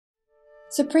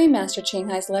Supreme Master Ching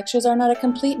Hai's lectures are not a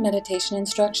complete meditation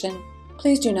instruction.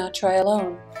 Please do not try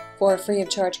alone. For free of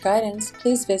charge guidance,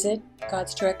 please visit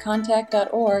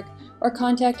godsdirectcontact.org or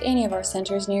contact any of our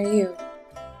centers near you.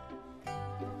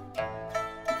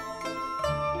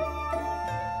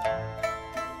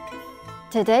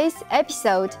 Today's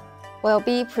episode will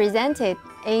be presented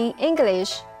in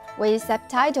English with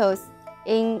subtitles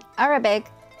in Arabic,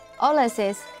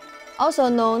 Ulysses, also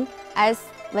known as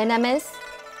Vietnamese,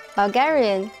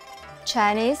 Bulgarian,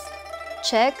 Chinese,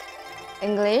 Czech,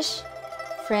 English,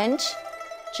 French,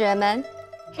 German,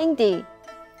 Hindi,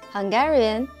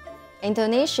 Hungarian,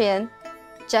 Indonesian,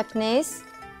 Japanese,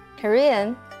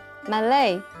 Korean,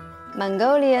 Malay,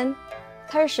 Mongolian,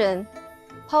 Persian,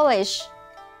 Polish,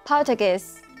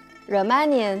 Portuguese,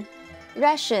 Romanian,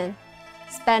 Russian,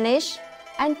 Spanish,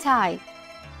 and Thai.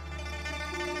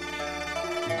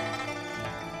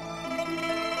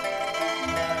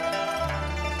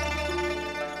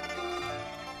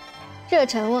热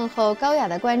忱问候高雅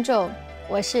的观众，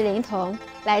我是林彤，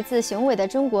来自雄伟的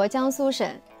中国江苏省。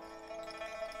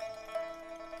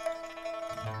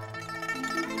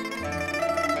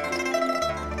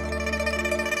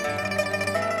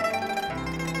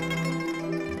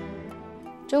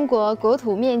中国国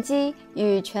土面积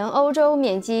与全欧洲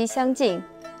面积相近，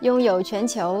拥有全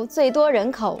球最多人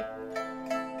口。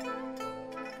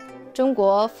中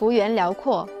国幅员辽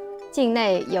阔，境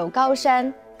内有高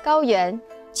山、高原、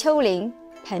丘陵、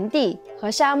盆地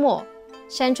和沙漠，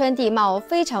山川地貌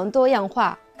非常多样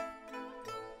化。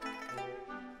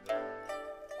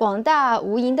广大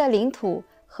无垠的领土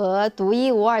和独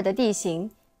一无二的地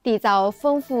形，缔造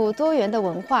丰富多元的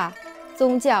文化、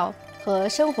宗教和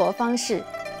生活方式。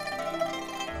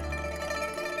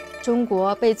中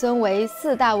国被尊为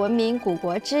4大文明古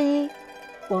国之一，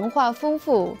文化丰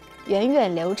富，源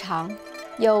远流长，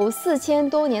有4000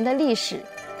多年的历史。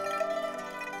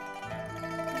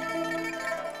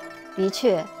的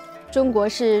确，中国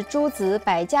是诸子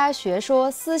百家学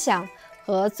说思想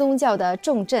和宗教的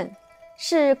重镇，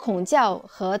是孔教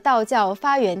和道教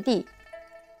发源地。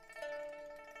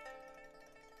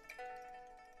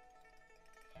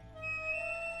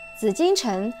紫禁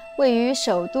城位于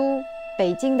首都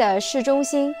北京的市中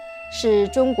心，是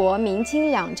中国明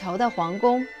清两朝的皇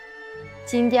宫。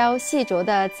精雕细琢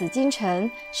的紫禁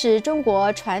城是中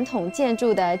国传统建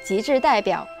筑的极致代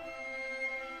表。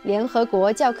联合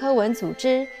国教科文组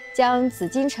织将紫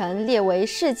禁城列为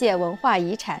世界文化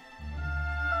遗产。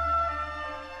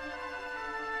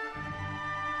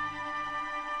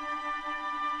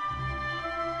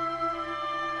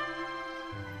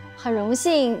很荣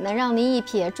幸能让您一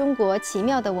瞥中国奇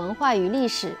妙的文化与历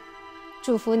史。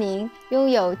祝福您拥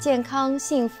有健康、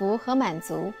幸福和满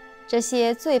足，这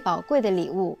些最宝贵的礼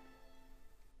物。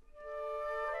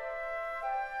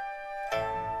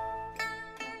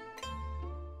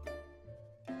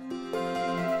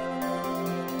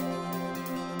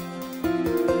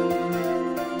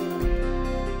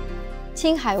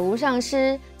青海无上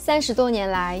师30多年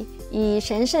来以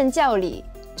神圣教理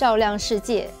照亮世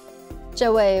界。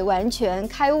这位完全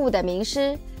开悟的名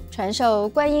师传授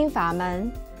观音法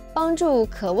门，帮助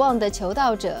渴望的求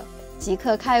道者即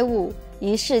刻开悟，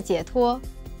一世解脱。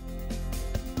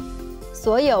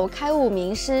所有开悟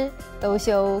名师都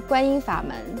修观音法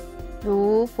门，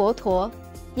如佛陀、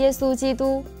耶稣基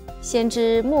督、先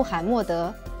知穆罕默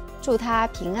德、祝他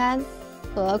平安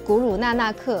和古鲁那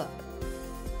纳克。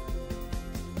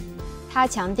他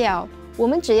强调，我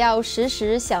们只要时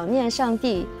时想念上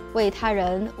帝，为他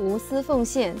人无私奉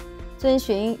献，遵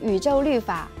循宇宙律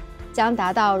法，将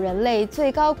达到人类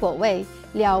最高果位，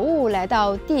了悟来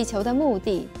到地球的目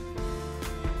的。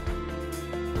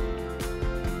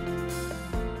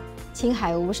青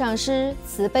海无上师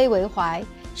慈悲为怀，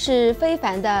是非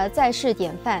凡的在世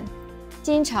典范，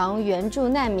经常援助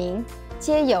难民、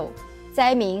街友、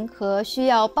灾民和需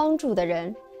要帮助的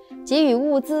人，给予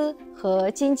物资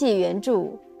和经济援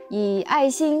助，以爱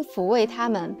心抚慰他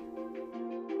们。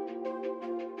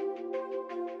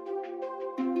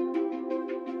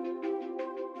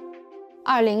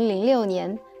2006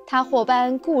年，他获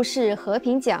颁故事和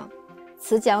平奖，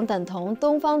此奖等同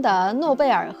东方的诺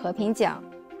贝尔和平奖。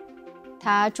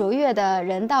他卓越的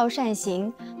人道善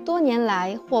行，多年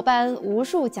来获颁无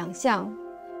数奖项，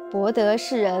博得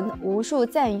世人无数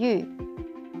赞誉。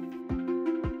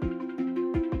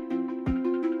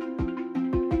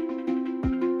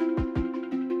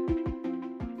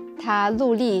他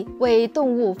戮力为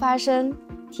动物发声，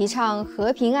提倡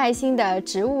和平爱心的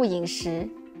植物饮食。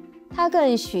他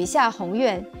更许下宏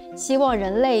愿，希望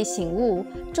人类醒悟，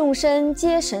众生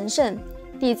皆神圣，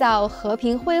缔造和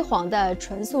平辉煌的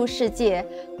纯素世界，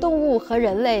动物和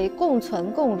人类共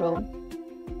存共荣。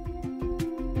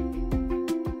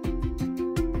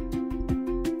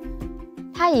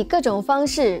他以各种方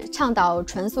式倡导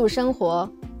纯素生活，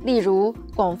例如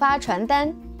广发传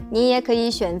单，你也可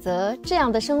以选择这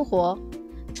样的生活；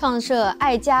创设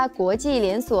爱家国际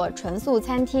连锁纯素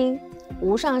餐厅、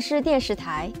无上师电视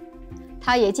台。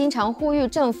他也经常呼吁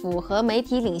政府和媒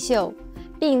体领袖，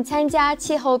并参加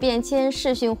气候变迁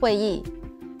视讯会议。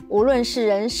无论世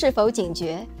人是否警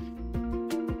觉，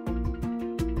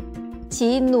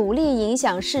其努力影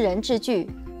响世人之举，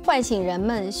唤醒人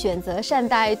们选择善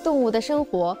待动物的生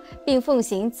活，并奉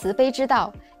行慈悲之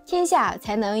道，天下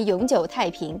才能永久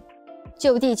太平，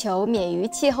救地球免于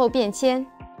气候变迁。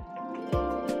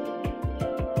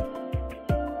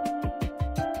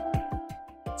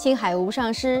青海无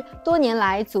上师多年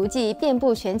来足迹遍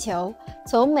布全球，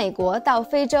从美国到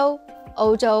非洲、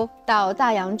欧洲到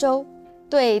大洋洲，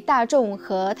对大众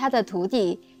和他的徒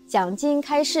弟讲经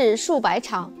开示数百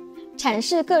场，阐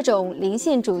释各种灵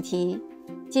性主题。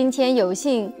今天有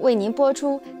幸为您播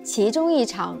出其中一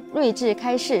场睿智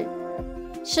开示。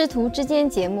师徒之间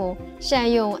节目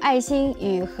善用爱心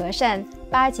与和善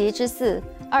8节之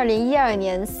4，2012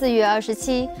年4月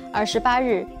27、28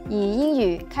日以英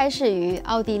语开示于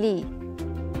奥地利。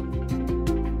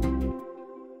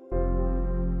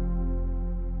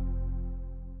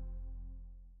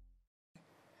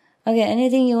Okay,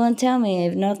 anything you want to tell me?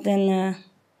 If not, then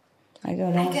I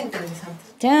go down. I can tell you something.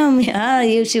 Tell me.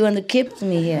 She want to keep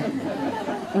me here.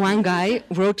 One guy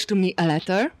wrote to me a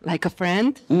letter, like a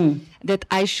friend, that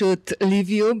I should leave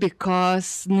you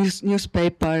because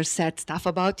newspapers said stuff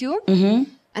about you. Mm-hmm.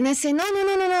 And I say, no,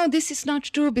 this is not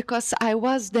true because I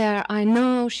was there. I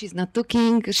know she's not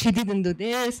looking. She didn't do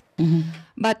this. Mm-hmm.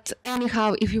 But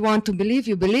anyhow, if you want to believe,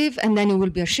 you believe, and then you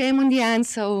will be ashamed in the end.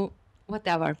 So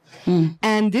whatever.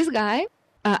 And this guy,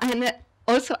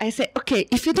 also I say, okay,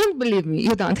 if you don't believe me,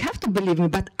 you don't have to believe me,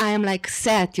 but I am like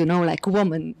sad, like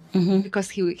woman, because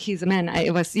he's a man.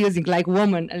 I was using like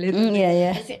woman a little bit.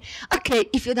 Yeah. I say, okay,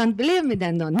 if you don't believe me,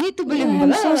 then don't need to believe me.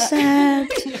 I'm so sad.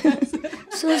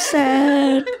 So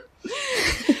sad.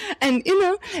 And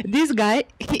this guy,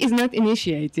 he is not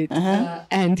initiated.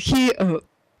 And he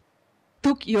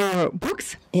took your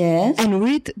books Yes. and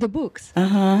read the books.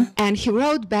 And he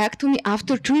wrote back to me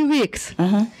after 3 weeks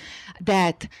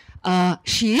that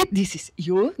this is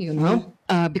you,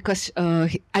 because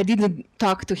I didn't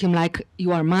talk to him like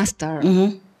you are master.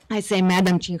 I say,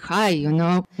 Madam Ching, hi,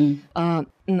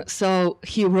 so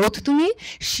he wrote to me,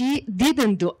 she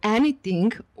didn't do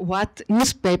anything what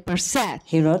newspaper said.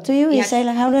 He wrote to you? Yes. He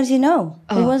said, how does he know?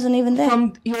 He wasn't even there.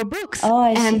 From your books. Oh,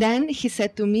 I see. And then he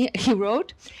said to me, he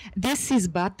wrote, this is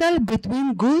battle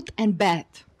between good and bad.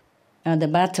 The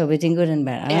battle between good and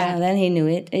bad. Yeah. Then he knew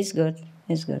it. It's good.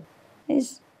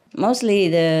 It's mostly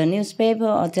the newspaper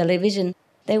or television,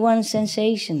 they want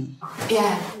sensation.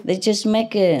 Yeah. They just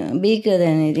make it bigger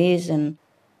than it is. And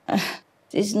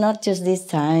it's not just this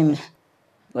time.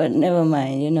 But never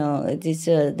mind, it is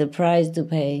the price to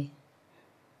pay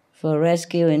for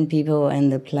rescuing people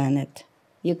and the planet.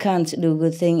 You can't do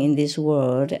good thing in this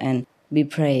world and be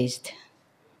praised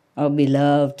or be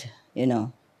loved,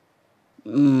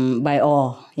 by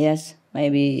all. Yes,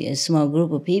 maybe a small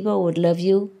group of people would love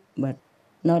you, but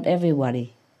not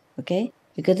everybody, okay?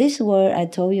 Because this word, I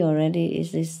told you already,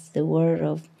 is the word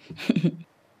of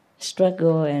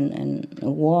struggle and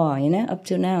war, Up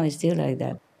to now, it's still like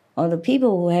that. All the people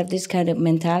who have this kind of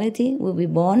mentality will be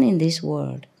born in this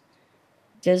world,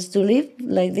 just to live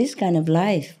like this kind of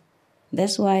life.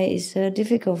 That's why it's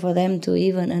difficult for them to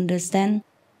even understand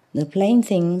the plain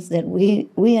things that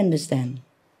we understand.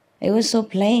 It was so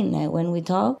plain, like when we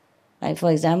talk. Like, for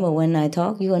example, when I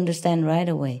talk, you understand right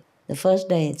away. The first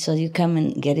day, so you come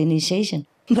and get initiation.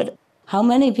 But how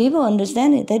many people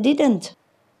understand it? They didn't.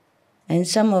 And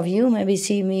some of you maybe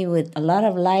see me with a lot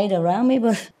of light around me,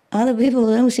 but other people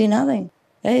don't see nothing.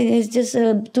 It's just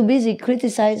too busy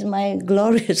criticize my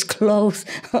glorious clothes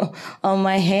or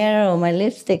my hair or my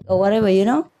lipstick or whatever, They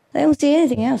don't see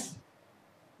anything else.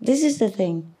 This is the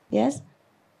thing, yes?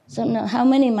 So now, how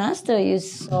many masters you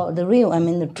saw, the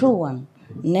true one,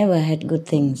 never had good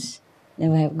things,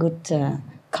 never have good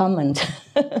comment,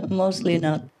 mostly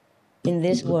not in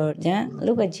this world, yeah?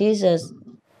 Look at Jesus,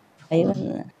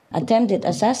 even attempted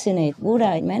assassinate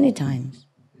Buddha many times.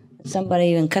 Somebody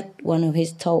even cut one of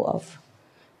his toe off,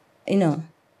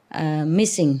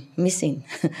 missing.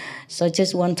 So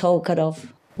just one toe cut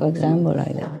off, for example,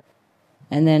 like that.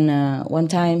 And then one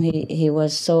time he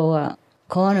was so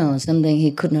cornered or something,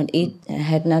 he could not eat,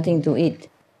 had nothing to eat.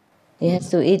 He has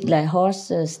to eat like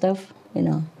horse stuff,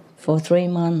 for 3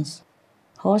 months.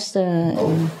 Horse,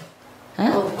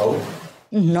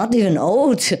 Not even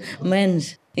oats, man.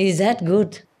 Is that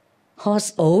good?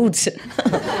 Horse oats.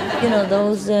 You know,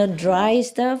 those dry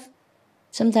stuff.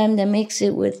 Sometimes they mix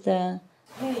it with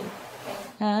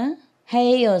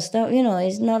hay or stuff. You know,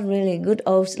 it's not really good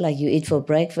oats like you eat for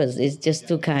breakfast. It's just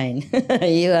too kind.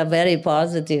 You are very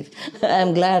positive.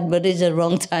 I'm glad, but it's a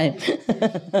wrong time.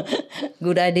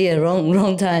 Good idea,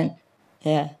 wrong time.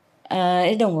 Yeah.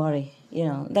 Don't worry. You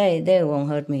know, they won't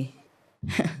hurt me.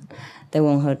 They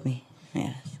won't hurt me.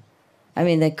 Yes. I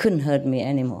mean, they couldn't hurt me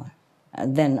anymore.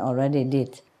 Then already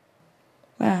did.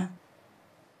 Well,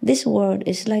 this world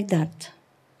is like that,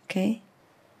 okay?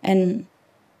 And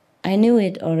I knew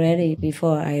it already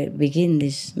before I begin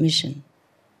this mission.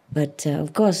 But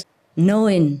of course,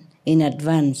 knowing in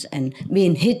advance and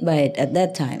being hit by it at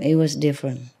that time, it was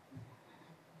different.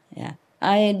 Yeah,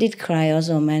 I did cry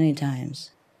also many times,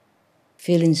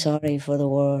 feeling sorry for the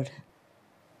world,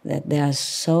 that they are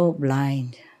so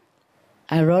blind.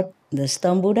 I wrote the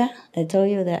Stone Buddha. I told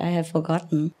you that I have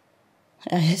forgotten.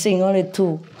 I sing only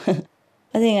two. I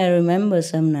think I remember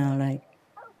some now, like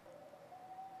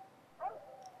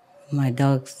my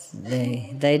dogs,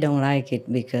 they don't like it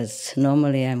because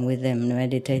normally I'm with them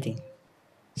meditating.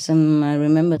 Some, I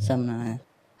remember some now.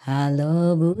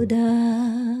 Hello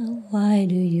Buddha, why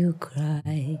do you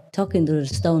cry? Talking to the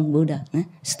stone Buddha,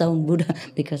 stone Buddha,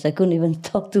 because I couldn't even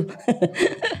talk to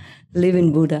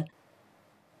living Buddha.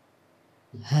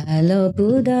 Hello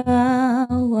Buddha,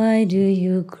 why do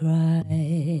you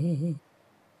cry?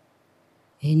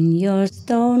 In your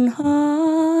stone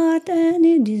heart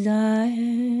any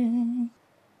desire?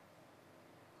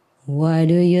 Why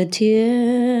do your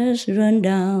tears run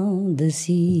down the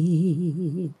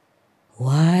sea?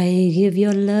 Why give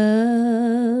your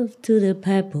love to the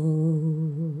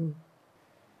pebble?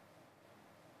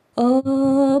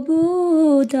 Oh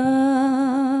Buddha,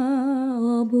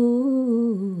 oh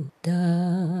Buddha,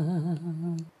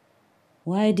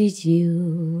 why did you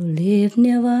leave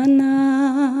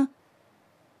Nirvana?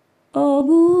 Oh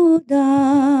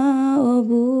Buddha, oh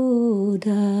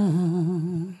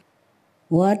Buddha,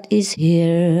 what is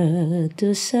here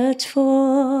to search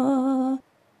for?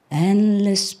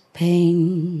 Endless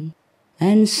pain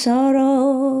and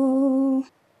sorrow.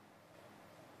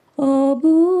 Oh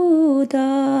Buddha,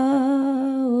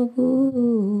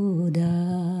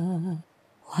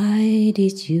 why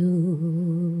did you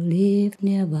leave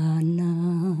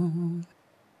Nirvana?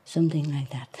 Something like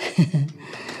that.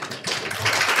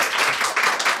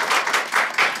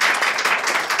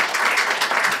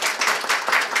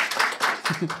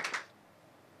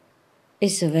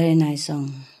 It's a very nice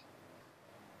song.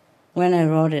 When I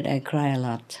wrote it, I cry a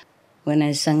lot. When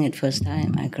I sang it first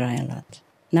time, I cry a lot.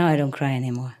 Now I don't cry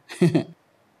anymore.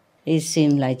 It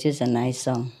seemed like just a nice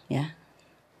song, yeah?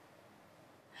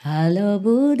 Hello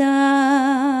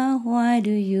Buddha, why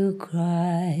do you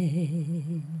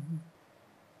cry?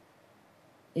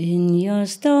 In your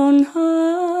stone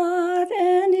heart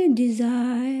any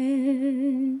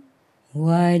desire?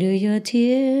 Why do your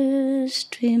tears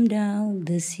stream down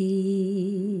the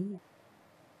sea?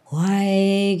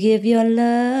 Why give your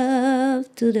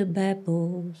love to the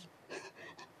pebbles?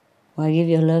 Why give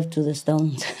your love to the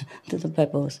stones, to the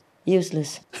pebbles?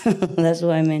 Useless. That's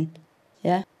what I meant.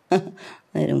 Yeah?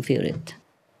 I don't feel it.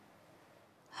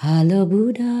 Hello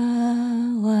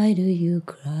Buddha, why do you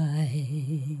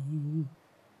cry?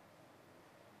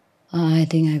 Oh, I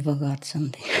think I forgot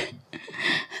something.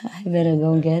 I better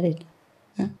go get it.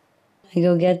 Huh? I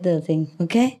go get the thing,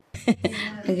 okay?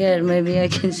 Okay, maybe I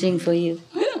can sing for you.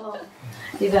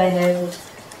 If I have it.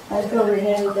 I probably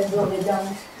have it, I probably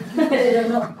don't. I don't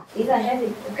know. If I have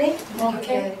it, okay?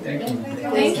 Okay. Thank you.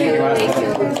 Thank you. Thank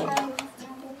you.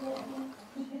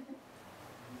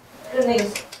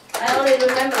 Goodness, I only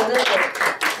remember this one.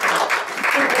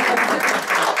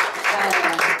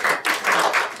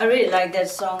 I really like that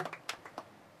song.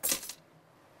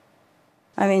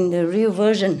 I mean, the real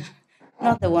version,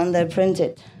 not the one they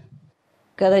printed.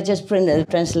 Because I just printed,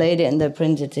 translated, and they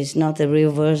printed. It's not the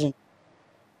real version.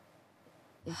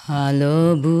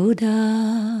 Hello,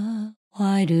 Buddha,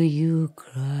 why do you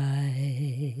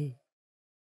cry?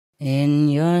 In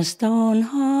your stone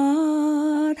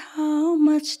heart, how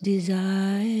much desire?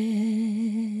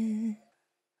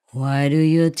 Why do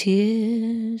your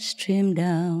tears stream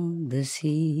down the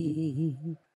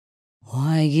sea?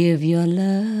 Why give your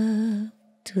love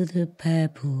to the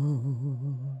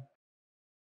pebble?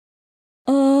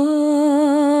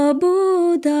 Oh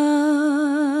Buddha,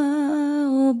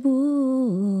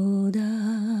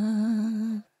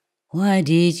 why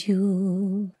did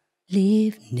you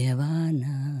leave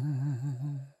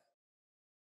Nirvana?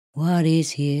 What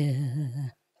is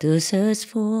here to search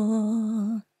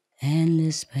for?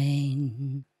 Endless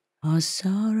pain or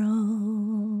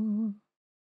sorrow?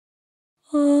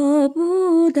 O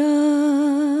Buddha,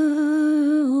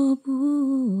 O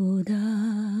Buddha,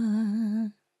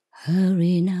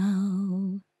 hurry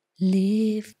now,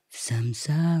 leave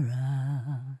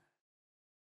samsara,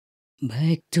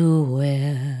 back to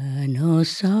where no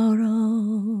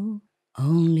sorrow,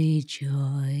 only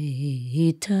joy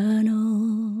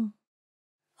eternal,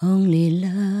 only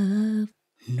love,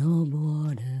 no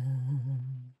border.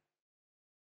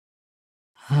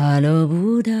 Hello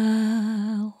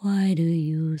Buddha, why do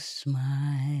you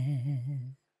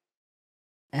smile?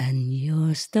 And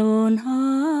your stone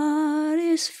heart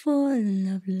is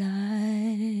full of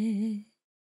light.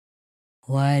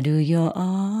 Why do your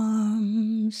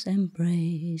arms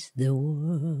embrace the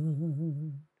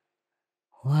world?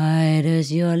 Why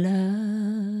does your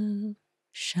love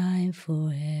shine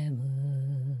forever?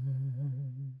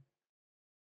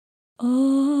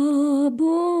 O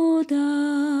Buddha,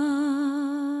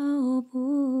 O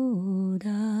Buddha,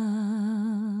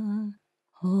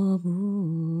 O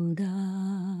Buddha,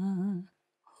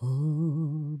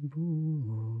 O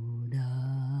Buddha.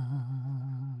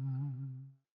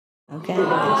 Okay.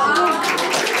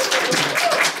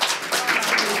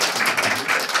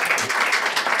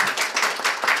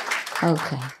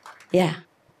 Okay. Yeah.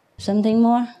 Something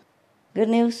more? Good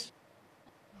news?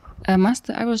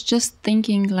 Master, I was just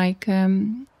thinking like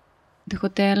the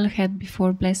hotel had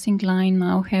before blessing line,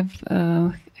 now have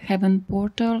heaven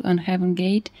portal and heaven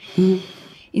gate. Mm-hmm.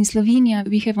 In Slovenia,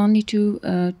 we have only two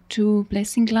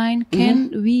blessing line.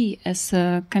 Can we, as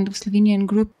a kind of Slovenian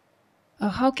group,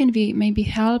 how can we maybe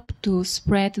help to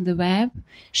spread the web?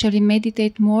 Shall we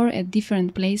meditate more at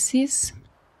different places?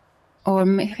 Or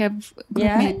have group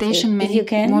meditation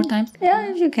more times? Yeah,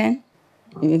 if you can.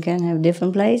 If you can have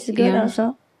different places, good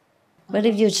also. But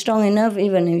if you're strong enough,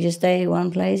 even if you stay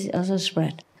one place, also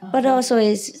spread. But also,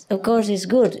 of course, it's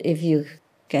good if you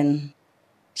can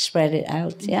spread it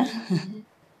out, yeah?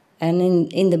 And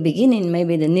in the beginning,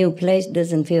 maybe the new place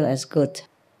doesn't feel as good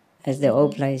as the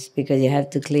old place because you have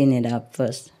to clean it up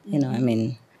first,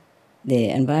 the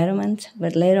environment.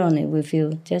 But later on, it will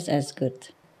feel just as good.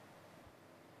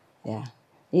 Yeah.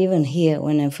 Even here,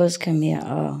 when I first came here,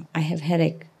 I have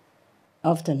headache.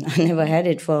 Often. I never had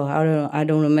it for, I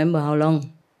don't remember how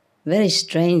long. Very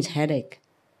strange headache.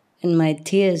 And my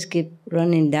tears keep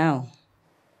running down.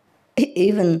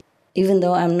 Even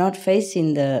though I'm not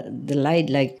facing the light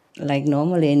like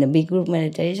normally in a big group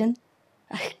meditation,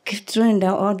 I keep running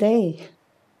down all day.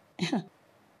 Yeah.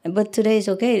 But today is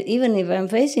okay. Even if I'm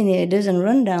facing it, it doesn't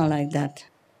run down like that.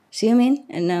 See what I mean?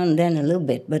 And now and then a little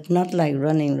bit, but not like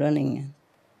running.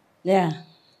 Yeah.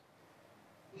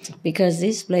 Because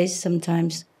this place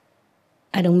sometimes,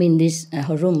 I don't mean this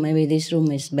room, maybe this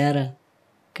room is better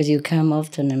because you come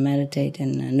often and meditate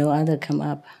and no other come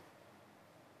up.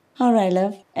 All right,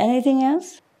 love. Anything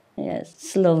else? Yes,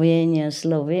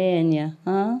 Slovenia,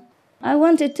 huh? I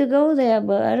wanted to go there,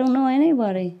 but I don't know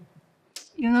anybody.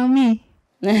 You know me.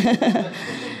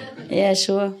 Yeah,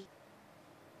 sure.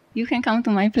 You can come to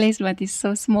my place, but it's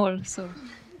so small. So.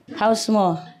 How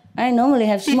small? I normally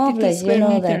have small places, you know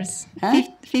meters. That.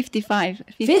 Huh? 55.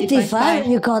 55?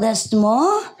 You call that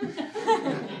small?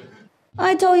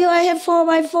 I told you I have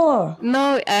 4x4.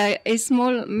 No, it's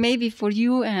small maybe for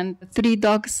you and 3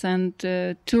 dogs and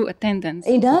 2 attendants.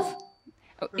 Enough?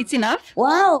 It's enough?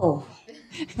 Wow.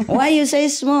 Why you say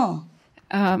small?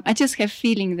 I just have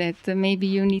feeling that maybe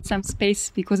you need some space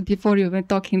because before you were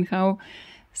talking how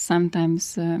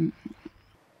sometimes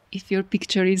if your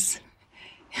picture is...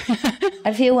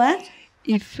 I feel what?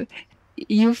 If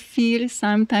you feel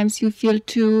sometimes you feel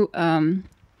too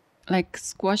like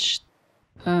squashed,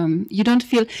 you don't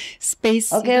feel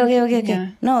space. Okay. Yeah.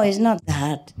 No, it's not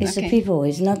that. It's the people.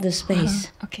 It's not the space.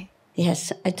 Okay.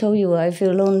 Yes, I told you I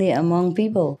feel lonely among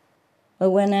people.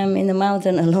 But when I'm in the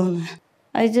mountain alone,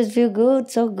 I just feel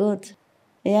good, so good.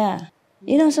 Yeah.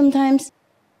 Sometimes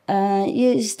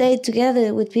you stay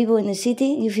together with people in the city,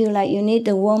 you feel like you need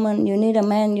a woman, you need a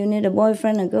man, you need a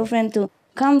boyfriend, a girlfriend to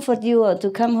comfort you or to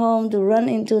come home, to run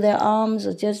into their arms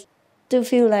or just to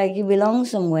feel like you belong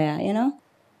somewhere,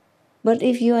 But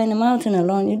if you're in the mountain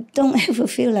alone, you don't ever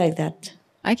feel like that.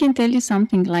 I can tell you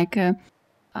something like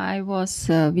I was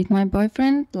with my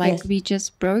boyfriend, Yes. We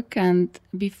just broke, and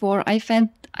before I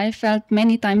felt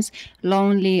many times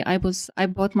lonely. I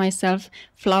bought myself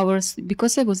flowers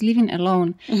because I was living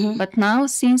alone. Mm-hmm. But now,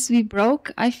 since we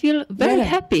broke, I feel very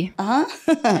happy.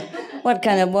 What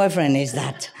kind of boyfriend is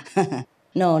that?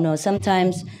 No.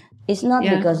 Sometimes it's not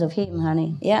because of him,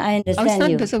 honey. Yeah, I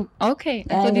understand you. Okay.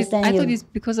 I thought it's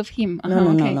because of him.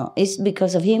 No. It's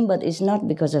because of him, but it's not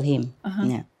because of him.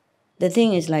 Yeah. The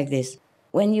thing is like this.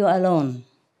 When you're alone,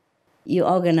 you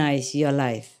organize your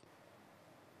life.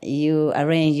 you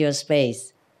arrange your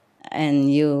space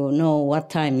and you know what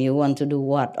time you want to do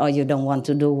what, or you don't want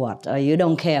to do what, or you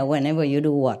don't care whenever you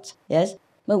do what, yes?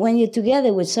 But when you're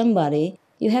together with somebody,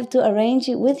 you have to arrange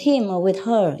it with him or with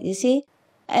her, you see?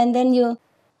 And then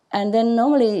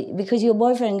normally, because you're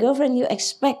boyfriend and girlfriend, you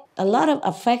expect a lot of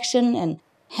affection and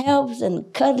helps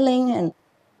and cuddling and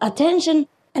attention.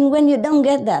 And when you don't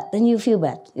get that, then you feel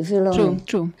bad. You feel lonely.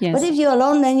 True, yes. But if you're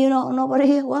alone, then you know, nobody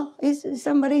here. Well, is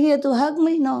somebody here to hug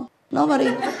me? No, nobody.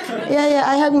 Yeah,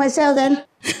 I hug myself then.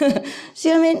 See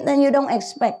what I mean? Then you don't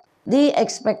expect. The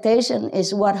expectation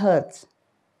is what hurts.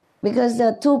 Because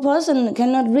the two persons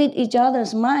cannot read each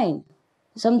other's mind.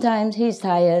 Sometimes he's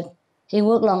tired. He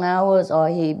worked long hours, or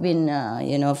he been,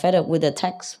 fed up with the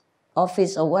tax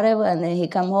office or whatever, and then he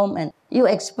come home and you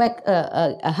expect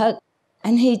a hug.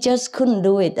 And he just couldn't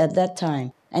do it at that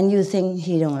time. And you think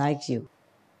he don't like you.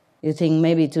 You think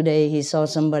maybe today he saw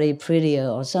somebody prettier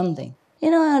or something. You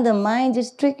know how the mind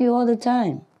just tricks you all the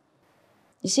time.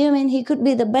 You see what I mean? He could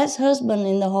be the best husband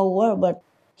in the whole world, but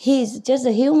he's just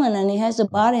a human and he has a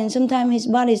body, and sometimes his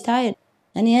body is tired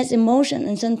and he has emotion,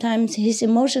 and sometimes his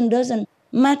emotion doesn't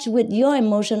match with your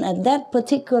emotion at that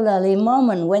particularly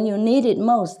moment when you need it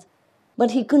most. But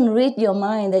he couldn't read your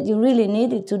mind that you really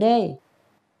need it today.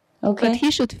 Okay. But he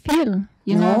should feel,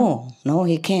 you know. No,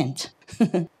 he can't.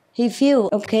 He feel,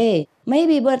 okay,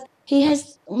 maybe, but he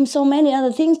has so many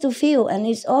other things to feel, and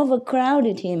it's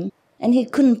overcrowded him, and he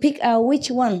couldn't pick out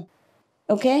which one.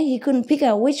 Okay, he couldn't pick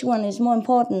out which one is more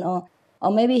important, or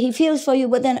maybe he feels for you,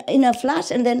 but then in a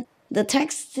flash, and then the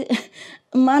tax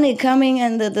money coming,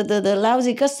 and the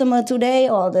lousy customer today,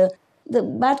 or the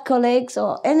bad colleagues,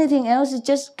 or anything else, it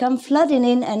just come flooding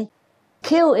in and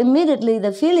kill immediately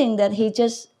the feeling that he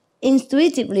just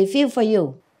intuitively feel for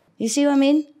you. You see what I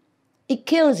mean? It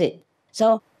kills it.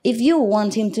 So if you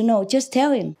want him to know, just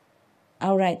tell him,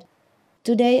 all right,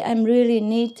 today I really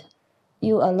need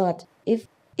you a lot.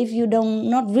 If you don't,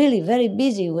 not really very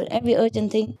busy with every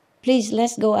urgent thing, please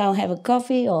let's go out, have a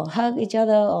coffee, or hug each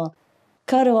other, or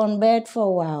cuddle on bed for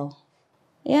a while.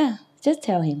 Yeah, just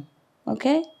tell him,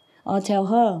 okay? Or tell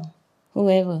her,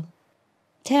 whoever.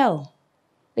 Tell.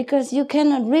 Because you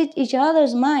cannot read each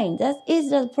other's mind. That is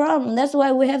the problem. That's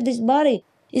why we have this body.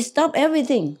 It stops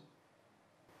everything.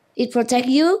 It protects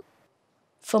you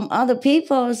from other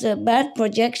people's bad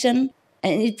projection,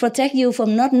 and it protects you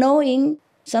from not knowing.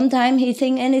 Sometimes he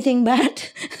think anything bad.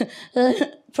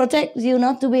 Protects you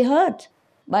not to be hurt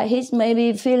by his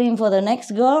maybe feeling for the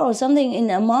next girl or something in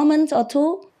a moment or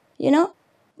two, you know.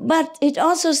 But it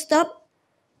also stops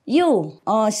you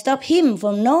or stop him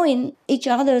from knowing each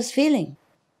other's feeling.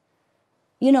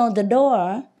 You know, the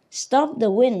door stop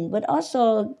the wind, but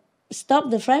also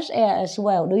stop the fresh air as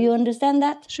well. Do you understand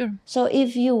that? Sure. So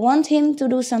if you want him to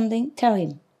do something, tell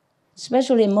him.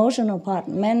 Especially emotional part.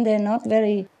 Men, they're not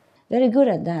very, very good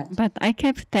at that. But I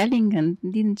kept telling and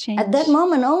didn't change. At that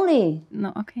moment only.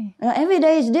 No, okay. Every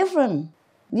day is different.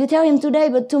 You tell him today,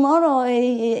 but tomorrow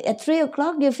at 3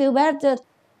 o'clock you feel bad.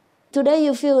 Today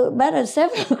you feel bad at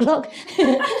 7 o'clock.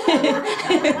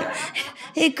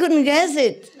 He couldn't guess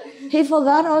it. He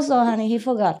forgot also, honey, he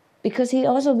forgot. Because he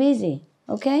also busy,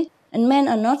 okay? And men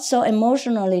are not so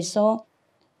emotionally so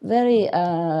very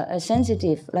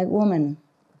sensitive like women.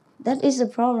 That is the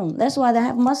problem. That's why they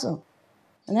have muscle.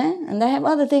 And they have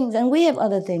other things, and we have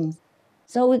other things.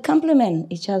 So we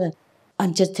complement each other.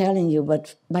 I'm just telling you,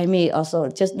 but by me also,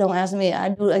 just don't ask me. I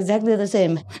do exactly the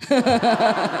same.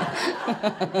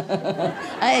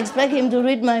 I expect him to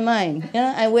read my mind.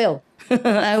 Yeah, I will.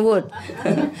 I would.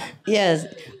 Yes,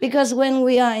 because when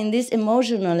we are in this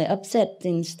emotionally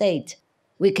upsetting state,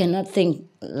 we cannot think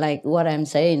like what I'm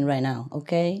saying right now,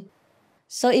 okay?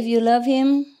 So if you love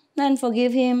him, then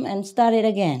forgive him and start it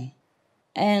again.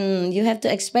 And you have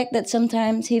to expect that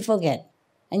sometimes he forget.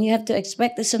 And you have to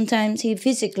expect that sometimes he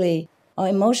physically or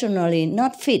emotionally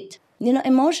not fit. You know,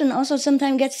 emotion also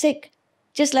sometimes gets sick.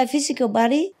 Just like physical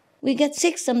body, we get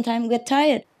sick sometimes, get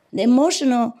tired. The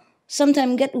emotional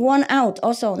sometimes get worn out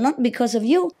also, not because of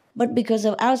you, but because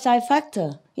of outside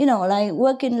factor. You know, like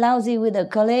working lousy with a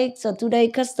colleague, so today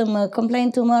customer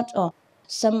complain too much, or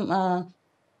some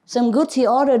goods he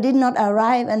ordered did not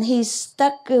arrive, and he's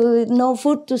stuck with no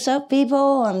food to serve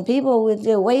people, and people with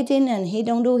waiting, and he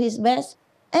don't do his best.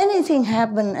 Anything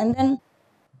happen, and then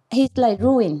he's like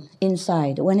ruined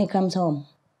inside when he comes home.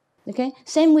 Okay?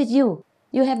 Same with you.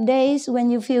 You have days when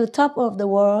you feel top of the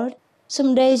world.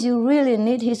 Some days you really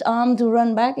need his arm to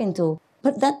run back into.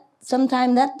 But that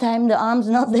time the arm's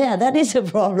not there. That is a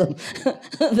problem.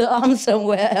 The arm's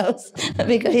somewhere else.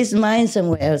 Because his mind's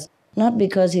somewhere else. Not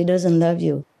because he doesn't love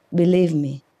you. Believe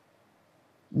me.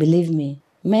 Believe me.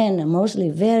 Men are mostly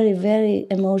very, very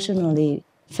emotionally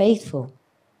faithful.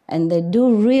 And they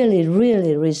do really,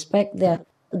 really respect their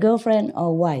girlfriend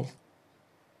or wife.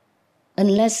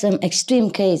 Unless some extreme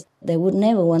case, they would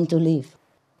never want to leave.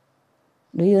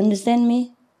 Do you understand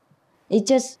me? It's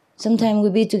just sometimes we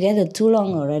be together too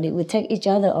long already. We take each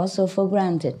other also for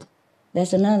granted.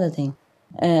 That's another thing.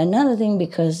 Another thing,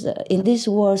 because in this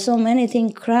world, so many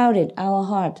things crowded our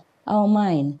heart, our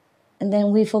mind. And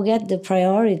then we forget the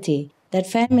priority, that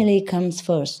family comes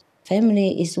first.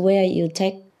 Family is where you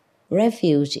take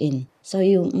refuge in. So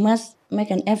you must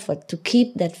make an effort to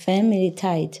keep that family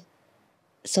tight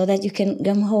so that you can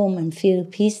come home and feel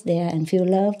peace there and feel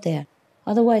love there.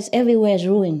 Otherwise, everywhere is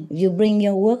ruined. If you bring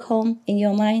your work home in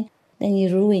your mind, then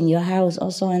you ruin your house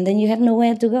also, and then you have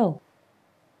nowhere to go.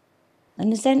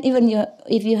 Understand? Even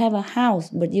if you have a house,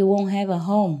 but you won't have a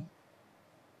home.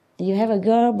 You have a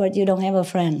girl, but you don't have a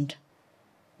friend.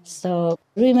 So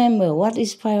remember what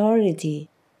is priority,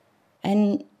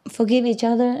 and forgive each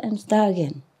other and start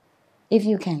again, if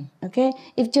you can, okay?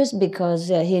 If just because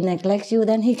he neglects you,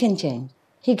 then he can change.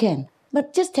 He can.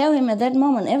 But just tell him at that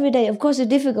moment, every day. Of course, it's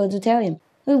difficult to tell him.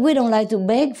 We don't like to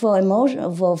beg for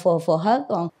emotion, for hug,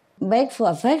 or beg for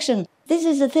affection. This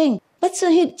is the thing. But so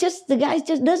the guy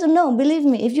just doesn't know. Believe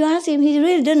me, if you ask him, he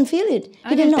really doesn't feel it.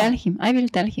 I will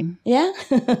tell him. Yeah?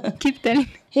 Keep telling.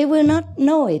 He will not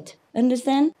know it.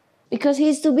 Understand? Because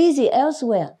he's too busy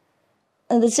elsewhere.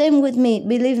 And the same with me.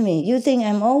 Believe me, you think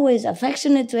I'm always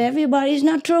affectionate to everybody. It's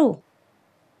not true.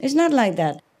 It's not like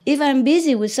that. If I'm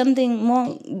busy with something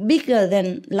more bigger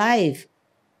than life,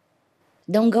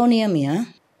 don't go near me, huh?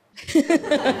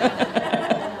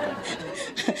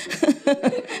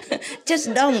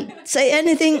 Just don't say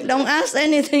anything, don't ask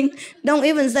anything, don't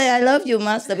even say I love you,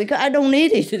 Master, because I don't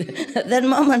need it. At that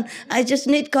moment, I just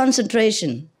need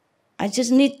concentration. I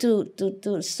just need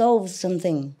to solve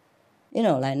something. You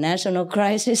know, like national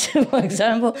crisis, for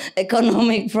example,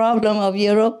 economic problem of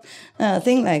Europe,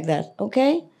 things like that,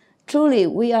 okay? Truly,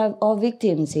 we are all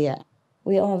victims here.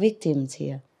 We are all victims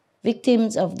here.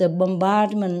 Victims of the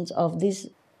bombardment of this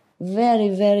very,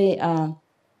 very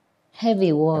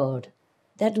heavy world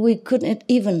that we couldn't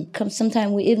even,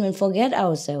 sometimes we even forget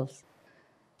ourselves.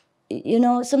 You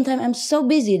know, sometimes I'm so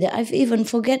busy that I even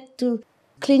forget to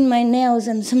clean my nails,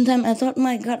 and sometimes I thought,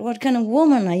 my God, what kind of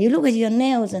woman are you? Look at your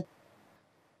nails.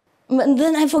 But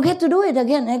then I forget to do it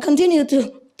again. I continue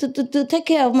to take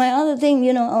care of my other thing,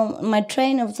 you know, my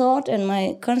train of thought and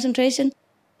my concentration.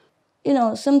 You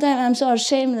know, sometimes I'm so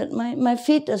ashamed that my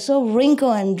feet are so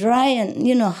wrinkled and dry and,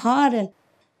 you know, hard. And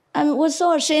I was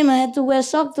so ashamed I had to wear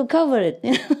socks to cover it.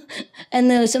 You know?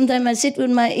 And sometimes I sit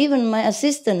with even my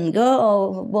assistant, girl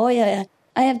or boy,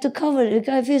 I have to cover it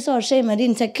because I feel so ashamed I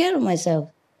didn't take care of myself.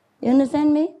 You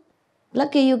understand me?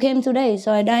 Lucky you came today,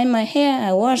 so I dye my hair,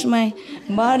 I wash my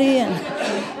body, and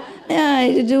yeah,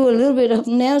 I do a little bit of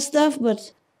nail stuff,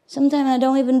 but sometimes I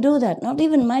don't even do that. Not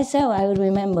even myself I would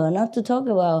remember, not to talk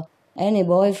about any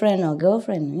boyfriend or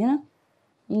girlfriend, you know?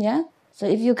 Yeah? So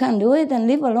if you can't do it, then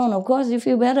leave alone. Of course, you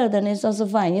feel better, then it's also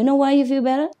fine. You know why you feel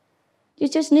better? You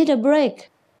just need a break.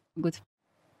 Good.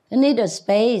 You need a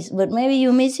space, but maybe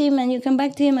you miss him and you come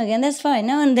back to him again. That's fine.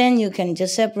 Now and then you can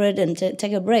just separate and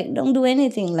take a break. Don't do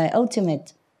anything like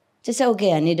ultimate. Just say,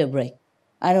 okay, I need a break.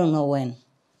 I don't know when.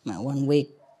 1 week,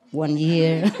 1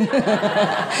 year.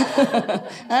 I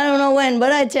don't know when,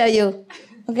 but I tell you.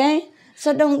 Okay?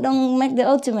 So don't make the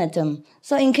ultimatum.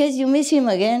 So in case you miss him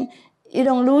again, you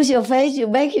don't lose your faith, you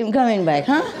beg him coming back,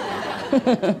 huh?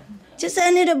 Just say, I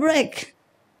need a break.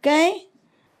 Okay?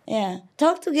 Yeah,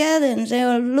 talk together and say,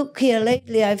 oh, look here,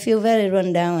 lately I feel very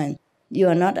run down and you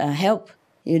are not a help.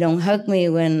 You don't hug me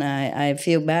when I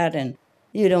feel bad and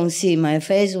you don't see my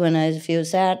face when I feel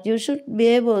sad. You should be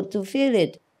able to feel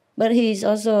it. But he's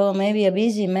also maybe a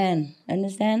busy man,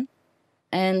 understand?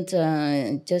 And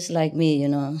just like me, you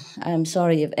know, I'm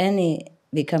sorry if any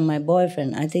become my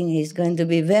boyfriend. I think he's going to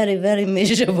be very, very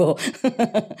miserable,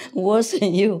 worse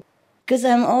than you. Because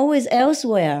I'm always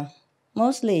elsewhere,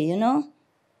 mostly, you know?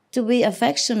 To be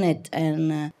affectionate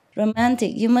and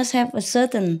romantic, you must have a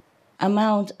certain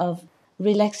amount of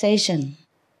relaxation.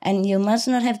 And you must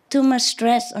not have too much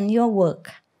stress on your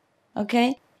work,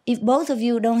 okay? If both of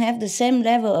you don't have the same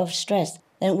level of stress,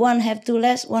 then one have too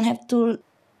less, one have too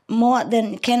more,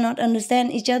 then cannot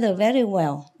understand each other very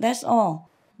well. That's all.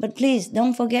 But please,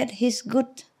 don't forget his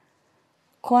good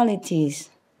qualities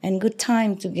and good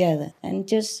time together. And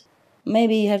just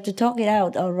maybe you have to talk it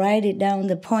out or write it down,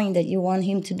 the point that you want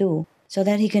him to do, so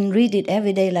that he can read it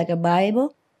every day like a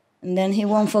Bible, and then he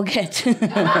won't forget.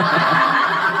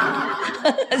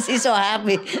 He's so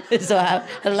happy,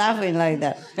 laughing like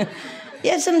that.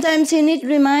 Yeah, sometimes he needs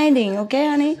reminding, okay,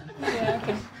 honey? Yeah,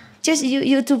 okay. Just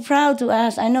you're too proud to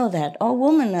ask. I know that. All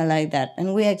women are like that.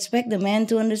 And we expect the man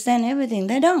to understand everything.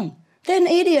 They don't. They're an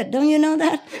idiot. Don't you know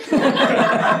that?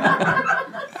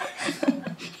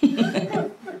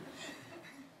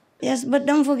 Yes, but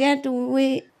don't forget,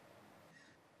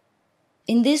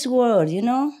 in this world,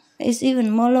 it's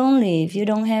even more lonely if you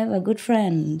don't have a good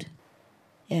friend.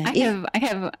 Yeah.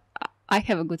 I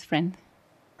have a good friend.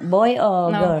 Boy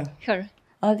or No, girl? her.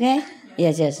 Okay.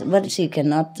 Yes. But she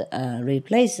cannot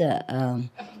replace a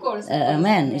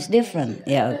man. It's different.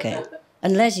 Yeah, okay.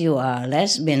 Unless you are a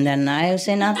lesbian, then I'll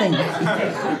say nothing.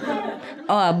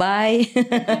 Or a bi.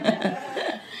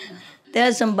 There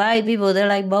are some bi people, they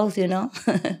like both,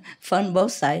 Fun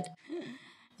both sides.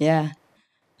 Yeah.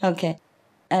 Okay.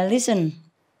 Listen,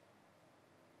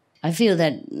 I feel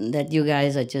that you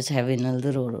guys are just having a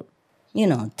little,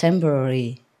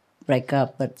 temporary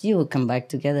breakup, but you will come back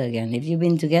together again. If you've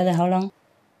been together, how long?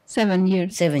 7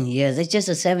 years. 7 years. It's just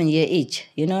a 7 year each.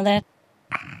 You know that?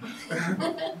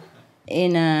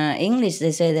 In English,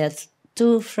 they say there's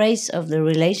 2 phases of the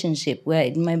relationship where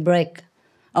it may break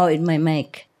or it may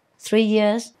make. 3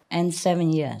 years and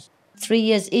 7 years. 3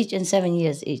 years each and 7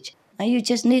 years each. Now you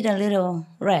just need a little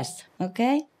rest,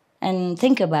 okay? And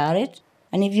think about it.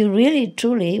 And if you really,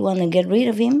 truly want to get rid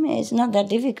of him, it's not that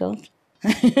difficult.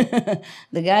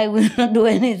 The guy will not do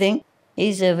anything.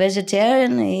 He's a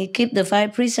vegetarian. He keeps the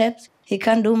 5 precepts. He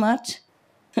can't do much.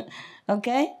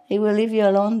 Okay? He will leave you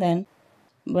alone then.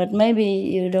 But maybe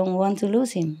you don't want to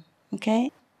lose him.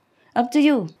 Okay? Up to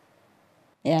you.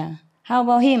 Yeah. How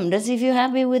about him? Does he feel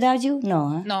happy without you? No,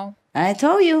 huh? No. I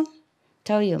told you.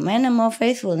 Men are more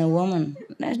faithful than women.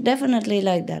 That's definitely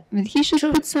like that. But he should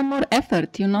put some more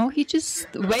effort, He just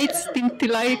waits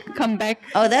till I come back.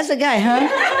 Oh, that's the guy, huh?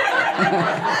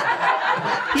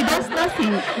 He does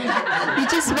nothing. He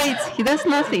just waits. He does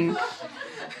nothing.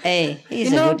 Hey,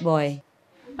 he's a good boy.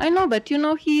 I know, but he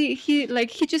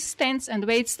just stands and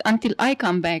waits until I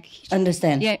come back.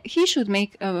 Understand? Yeah, he should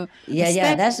make a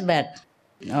Yeah, that's bad.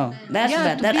 No, that's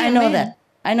bad. to That be I a know man. that.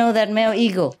 I know that male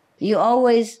ego. You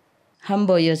always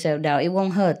humble yourself down. It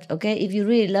won't hurt, okay? If you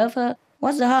really love her,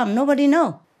 what's the harm? Nobody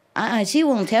know. She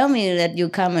won't tell me that you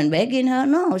come and begging her.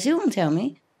 No, she won't tell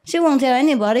me. She won't tell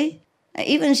anybody.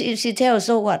 Even if she tells,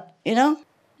 so what?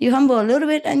 You humble a little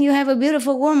bit and you have a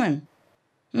beautiful woman.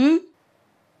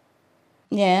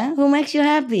 Yeah, who makes you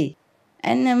happy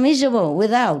and miserable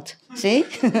without. See?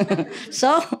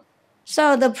 So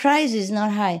the price is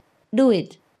not high. Do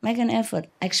it. Make an effort.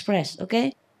 Express,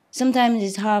 okay? Sometimes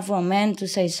it's hard for a man to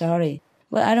say sorry,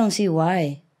 but I don't see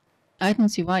why. I don't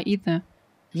see why either.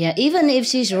 Yeah, even if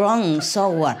she's wrong, so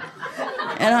what?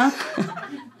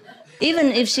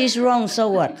 Even if she's wrong, so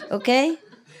what? Okay?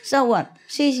 So what?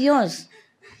 She's yours.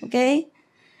 Okay?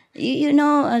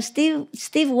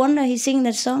 Steve Wonder, he sing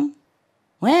that song.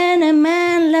 When a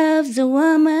man loves a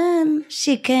woman,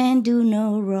 she can't do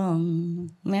no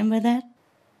wrong. Remember that?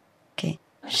 Okay.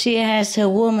 She has her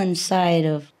woman side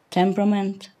of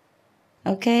temperament.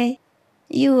 Okay?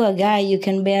 You a guy, you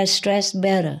can bear stress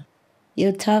better.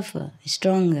 You're tougher,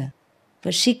 stronger.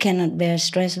 But she cannot bear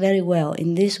stress very well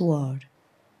in this world.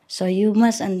 So you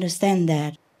must understand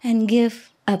that and give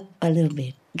up a little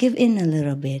bit. Give in a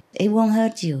little bit. It won't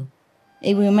hurt you.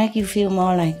 It will make you feel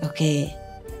more like, okay,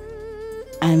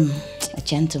 I'm a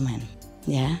gentleman.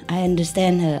 Yeah, I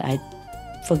understand her. I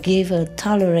forgive her,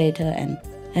 tolerate her, and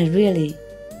I really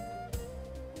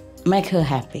make her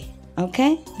happy.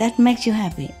 Okay? That makes you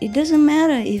happy. It doesn't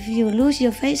matter if you lose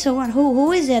your face or what.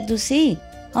 Who is there to see?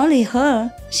 Only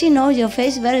her. She knows your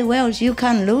face very well. You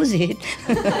can't lose it.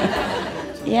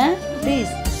 Yeah? Please.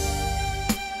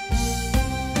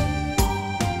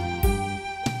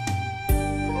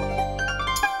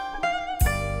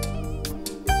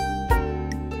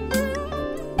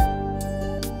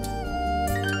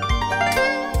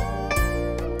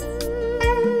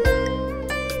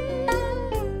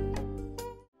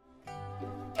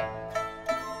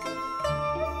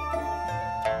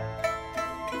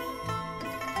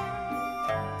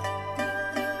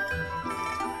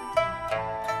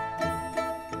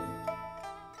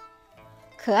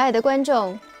可爱的观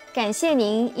众，感谢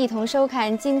您一同收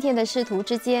看今天的师徒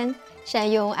之间，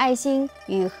善用爱心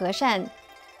与和善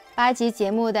8集节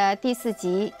目的第4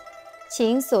集，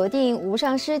请锁定无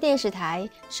上师电视台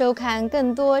收看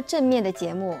更多正面的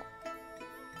节目。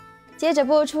接着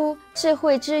播出智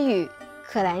慧之语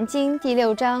可兰经第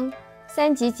6章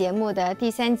3集节目的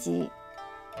第3集。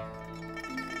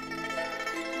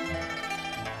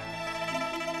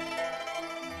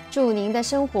祝您的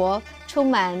生活充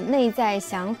满内在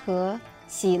祥和、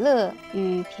喜乐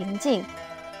与平静。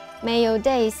May your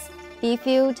days be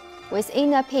filled with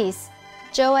inner peace,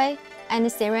 joy,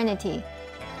 and serenity.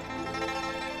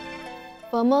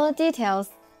 For more details,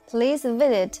 please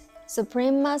visit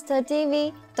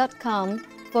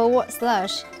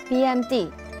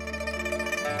suprememasterdv.com/PMD.